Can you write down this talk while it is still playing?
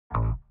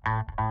The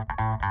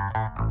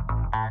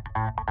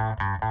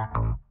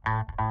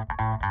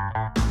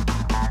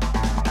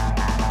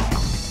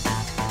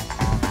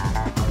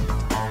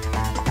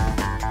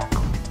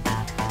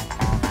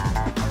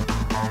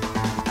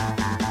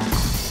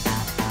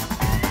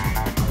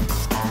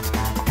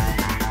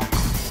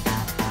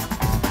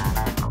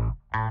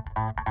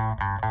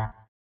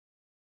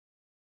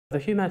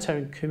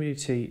humanitarian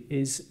community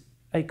is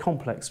a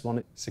complex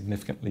one.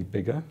 Significantly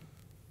bigger.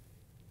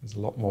 There's a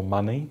lot more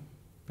money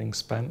being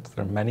spent.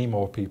 There are many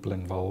more people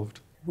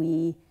involved.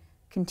 We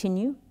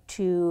continue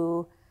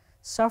to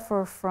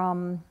suffer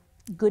from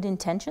good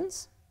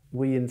intentions.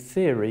 We, in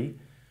theory,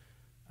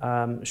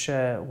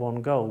 share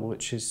one goal,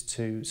 which is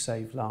to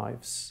save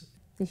lives.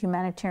 The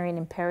humanitarian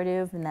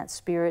imperative and that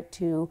spirit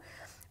to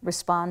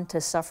respond to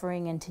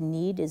suffering and to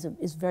need is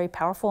very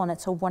powerful, and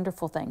it's a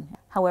wonderful thing.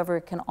 However,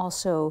 it can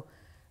also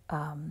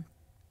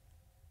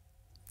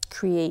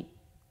create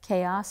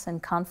chaos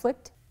and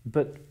conflict.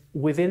 But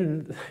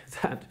within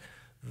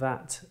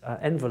that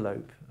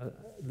envelope,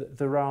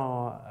 there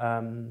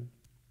are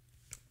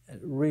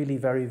really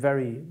very,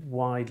 very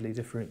widely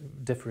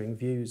differing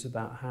views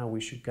about how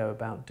we should go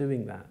about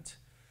doing that.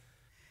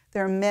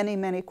 There are many,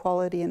 many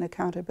quality and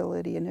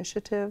accountability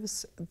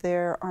initiatives.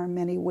 There are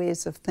many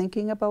ways of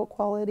thinking about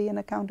quality and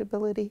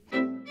accountability.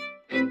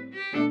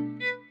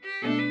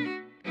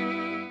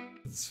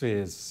 The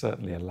sphere is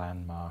certainly a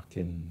landmark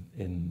in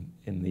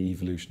the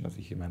evolution of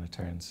the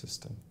humanitarian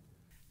system.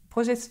 Le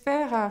projet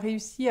Sphère a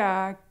réussi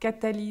à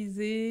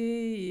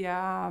catalyser et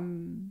à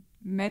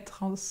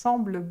mettre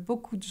ensemble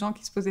beaucoup de gens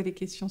qui se posaient des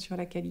questions sur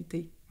la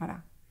qualité.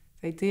 Voilà.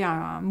 Ça a été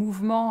un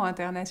mouvement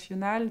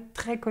international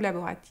très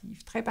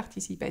collaboratif, très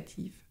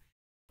participatif.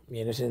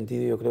 Y en ese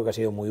sentido yo creo que ha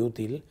sido muy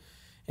útil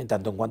en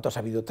tanto en cuanto ha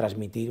sabido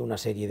transmitir una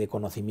serie de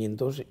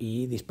conocimientos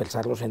y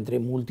dispersarlos entre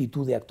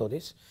multitud de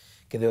actores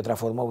que de otra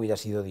forma hubiera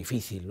sido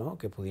difícil, ¿no?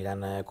 Que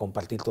pudieran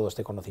compartir todo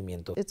este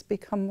conocimiento. It's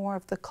become more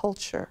of the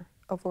culture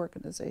of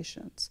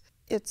organizations.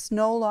 It's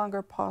no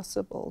longer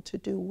possible to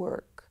do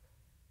work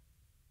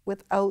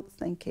without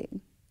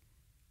thinking,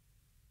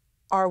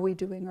 are we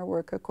doing our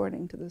work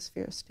according to the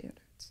Sphere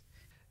standards?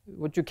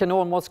 What you can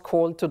almost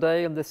call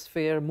today the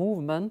Sphere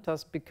movement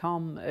has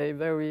become a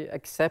very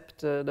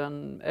accepted,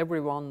 and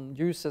everyone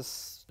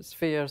uses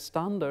Sphere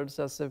standards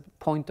as a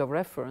point of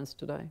reference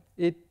today.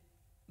 It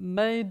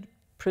made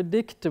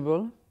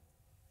predictable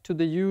to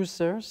the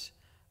users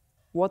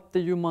what the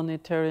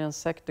humanitarian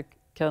sector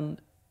can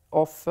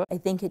offer. I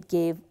think it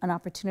gave an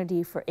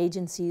opportunity for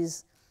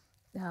agencies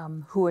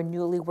who are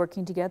newly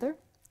working together,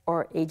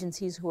 or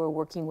agencies who are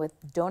working with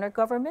donor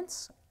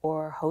governments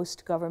or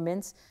host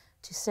governments,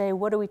 to say,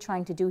 what are we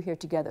trying to do here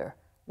together?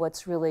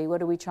 What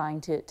are we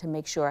trying to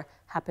make sure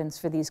happens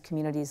for these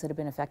communities that have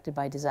been affected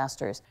by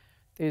disasters?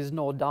 There's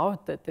no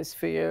doubt that the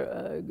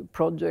Sphere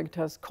project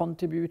has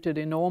contributed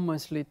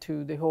enormously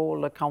to the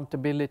whole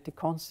accountability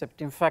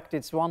concept. In fact,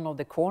 it's one of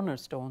the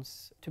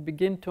cornerstones to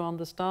begin to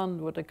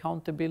understand what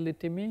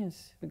accountability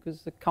means,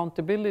 because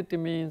accountability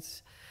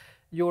means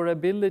your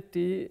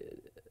ability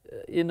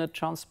in a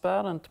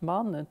transparent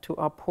manner to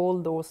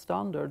uphold those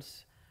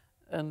standards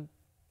and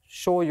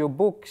show your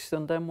books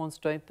and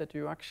demonstrate that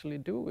you actually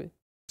do it.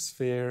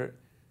 Sphere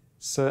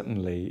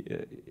certainly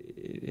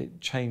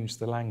it changed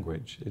the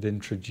language. It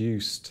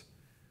introduced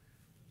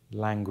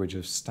language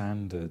of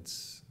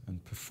standards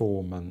and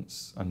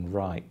performance and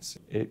rights.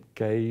 It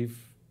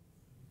gave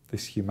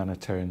this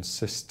humanitarian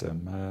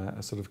system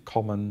a sort of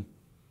common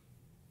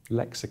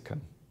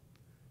lexicon.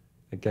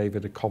 It gave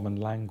it a common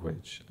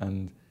language,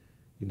 and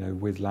you know,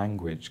 with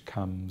language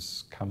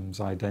comes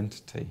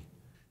identity.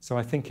 So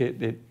I think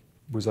it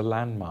was a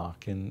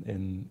landmark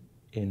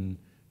in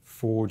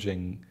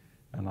forging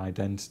an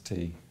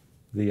identity,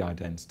 the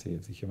identity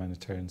of the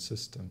humanitarian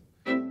system.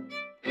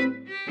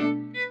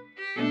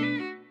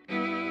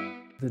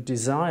 The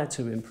desire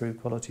to improve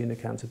quality and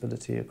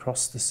accountability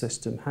across the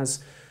system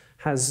has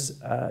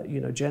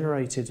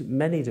generated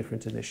many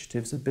different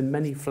initiatives. There have been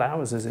many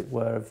flowers, as it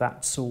were, of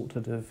that sort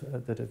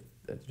that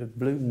have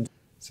bloomed.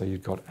 So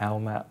you've got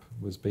ALNAP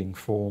was being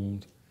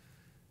formed,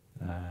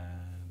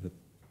 the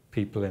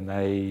People in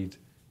Aid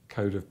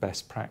Code of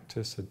Best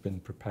Practice had been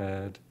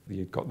prepared.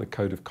 You've got the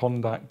Code of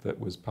Conduct that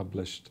was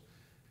published.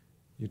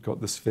 You've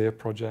got the Sphere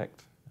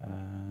project,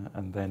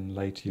 and then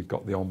later you've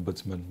got the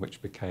Ombudsman,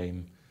 which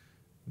became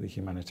the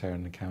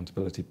Humanitarian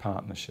Accountability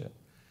Partnership.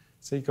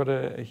 So you've got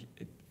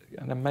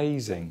an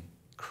amazing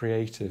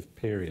creative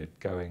period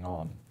going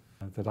on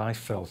that I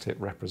felt it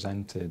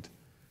represented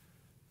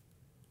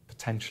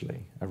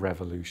potentially a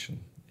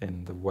revolution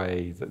in the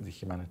way that the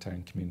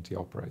humanitarian community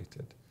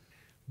operated.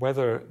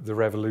 Whether the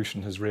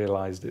revolution has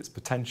realised its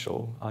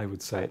potential, I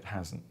would say it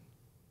hasn't.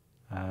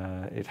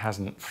 It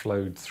hasn't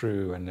flowed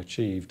through and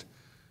achieved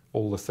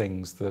all the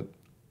things that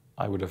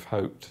I would have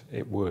hoped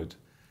it would.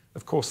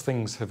 Of course,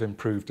 things have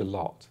improved a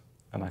lot,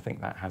 and I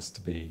think that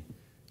you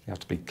have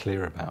to be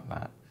clear about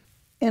that.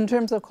 In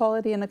terms of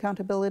quality and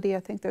accountability, I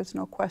think there's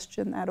no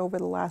question that over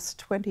the last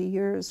 20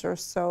 years or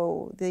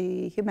so,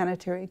 the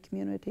humanitarian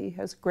community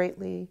has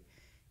greatly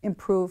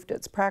improved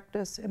its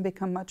practice and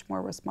become much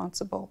more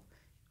responsible.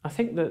 I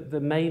think that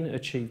the main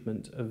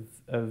achievement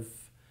of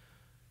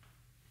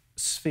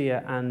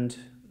Sphere and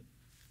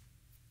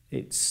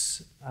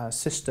its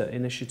sister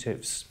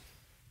initiatives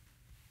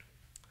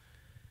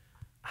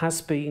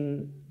has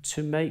been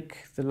to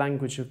make the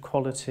language of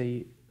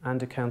quality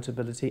and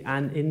accountability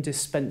an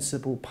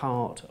indispensable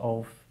part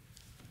of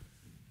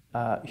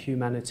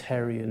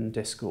humanitarian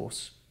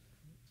discourse.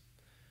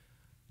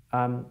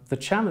 The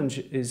challenge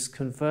is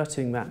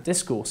converting that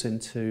discourse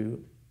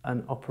into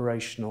an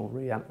operational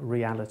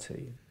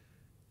reality.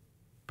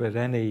 But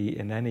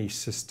in any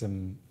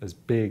system as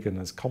big and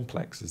as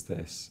complex as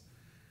this,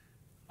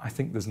 I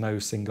think there's no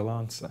single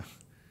answer.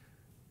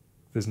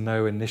 There's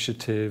no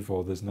initiative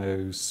or there's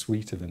no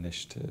suite of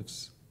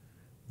initiatives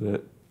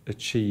that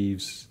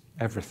achieves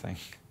everything.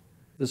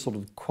 The sort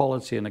of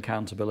quality and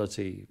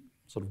accountability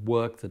sort of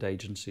work that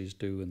agencies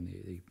do in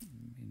the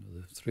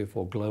 3 or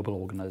 4 global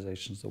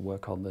organizations that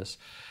work on this,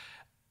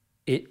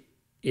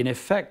 in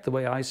effect, the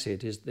way I see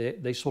it is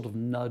they sort of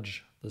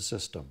nudge the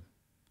system.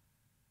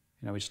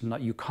 It's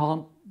not, you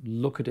can't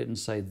look at it and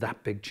say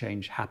that big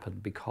change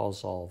happened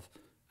because of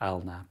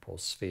ALNAP or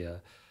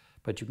Sphere,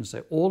 but you can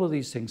say all of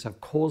these things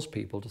have caused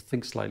people to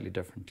think slightly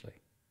differently.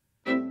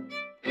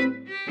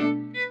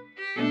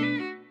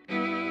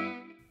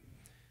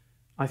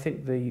 I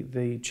think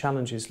the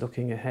challenges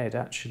looking ahead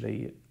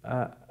actually,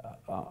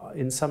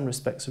 in some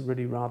respects, are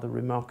really rather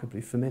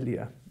remarkably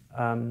familiar.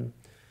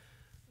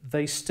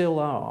 They still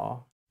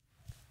are.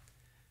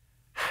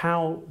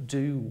 How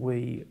do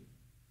we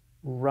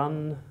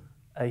run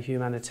a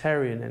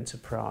humanitarian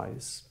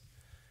enterprise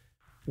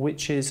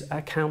which is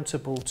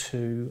accountable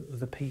to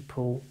the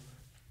people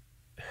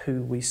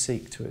who we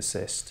seek to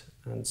assist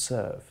and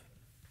serve?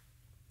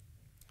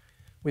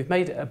 We've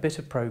made a bit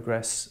of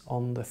progress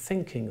on the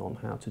thinking on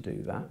how to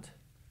do that,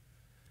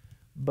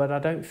 but I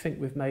don't think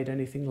we've made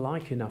anything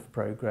like enough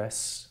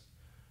progress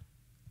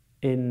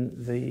in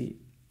the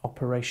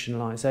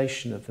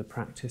operationalisation of the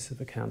practice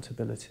of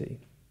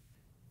accountability.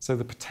 So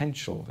the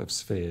potential of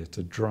Sphere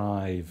to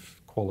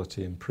drive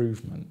quality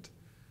improvement,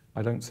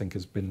 I don't think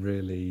has been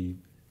really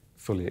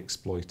fully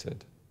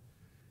exploited.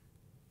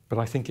 But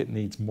I think it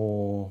needs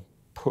more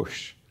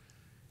push.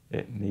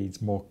 It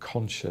needs more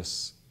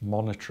conscious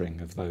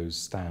monitoring of those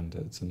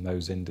standards and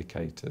those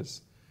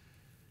indicators,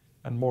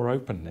 and more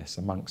openness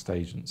amongst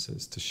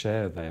agencies to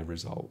share their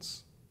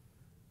results,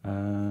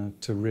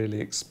 to really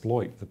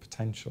exploit the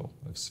potential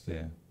of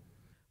Sphere.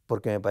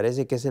 Porque me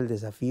parece que es el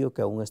desafío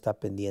que aún está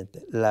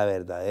pendiente, la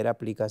verdadera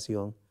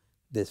aplicación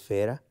de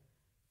Esfera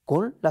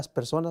con las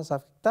personas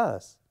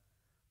afectadas.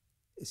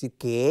 Es decir,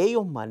 que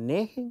ellos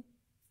manejen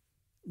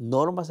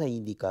normas e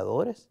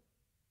indicadores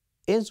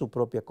en su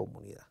propia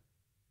comunidad,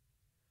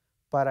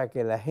 para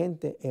que la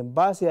gente, en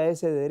base a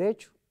ese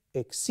derecho,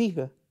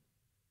 exija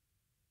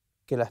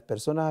que las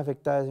personas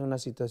afectadas en una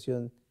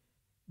situación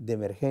de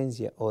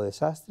emergencia o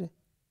desastre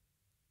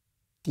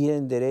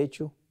tienen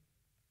derecho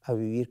a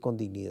vivir con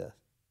dignidad.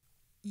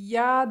 Il y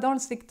a dans le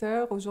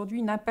secteur aujourd'hui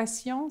une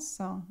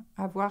impatience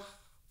à voir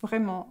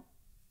vraiment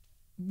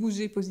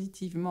bouger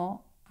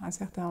positivement un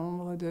certain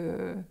nombre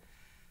de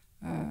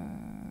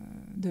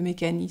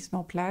mécanismes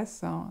en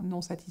place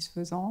non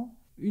satisfaisants.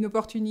 Une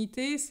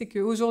opportunité, c'est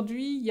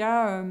qu'aujourd'hui, il y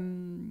a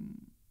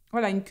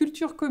une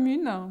culture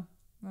commune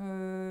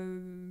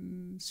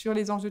sur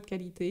les enjeux de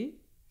qualité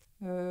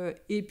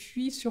et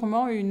puis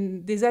sûrement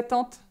des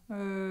attentes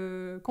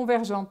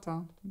convergentes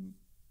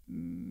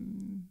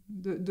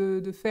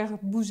de faire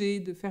bouger,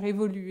 de faire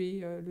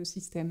évoluer le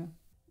système.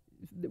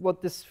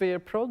 What the Sphere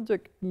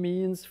project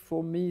means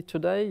for me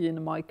today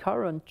in my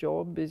current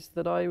job is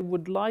that I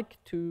would like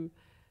to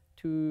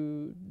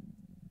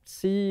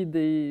see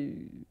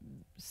the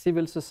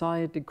civil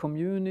society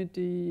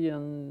community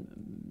and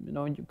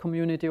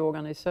community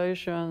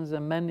organizations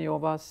and many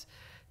of us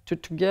to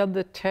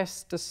together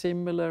test a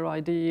similar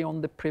idea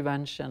on the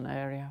prevention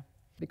area,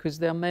 because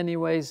there are many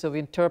ways of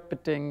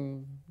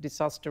interpreting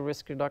disaster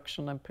risk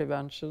reduction and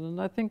prevention, and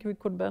I think we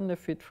could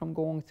benefit from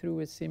going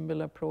through a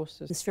similar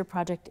process. The Sphere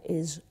project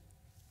is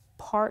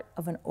part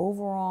of an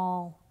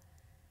overall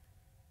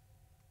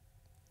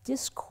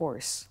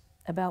discourse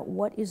about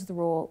what is the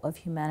role of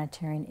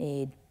humanitarian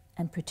aid,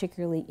 and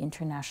particularly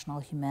international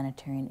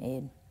humanitarian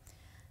aid.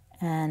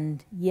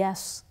 And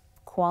yes,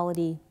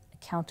 quality,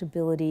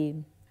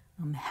 accountability,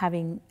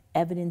 having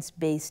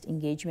evidence-based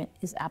engagement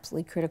is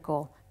absolutely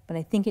critical, but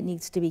I think it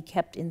needs to be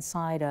kept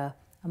inside a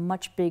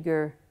much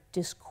bigger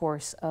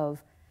discourse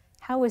of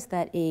how is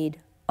that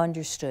aid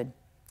understood?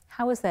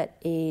 How is that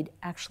aid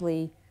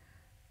actually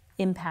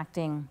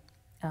impacting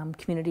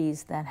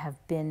communities that have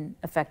been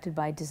affected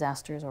by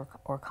disasters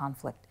or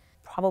conflict?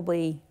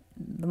 Probably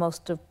the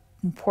most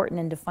important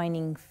and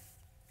defining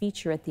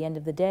feature at the end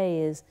of the day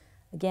is,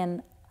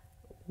 again,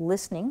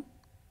 listening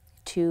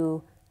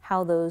to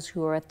how those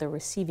who are at the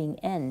receiving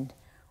end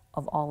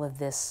of all of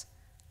this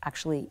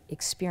actually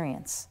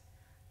experience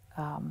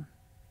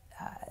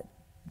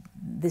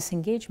this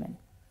engagement.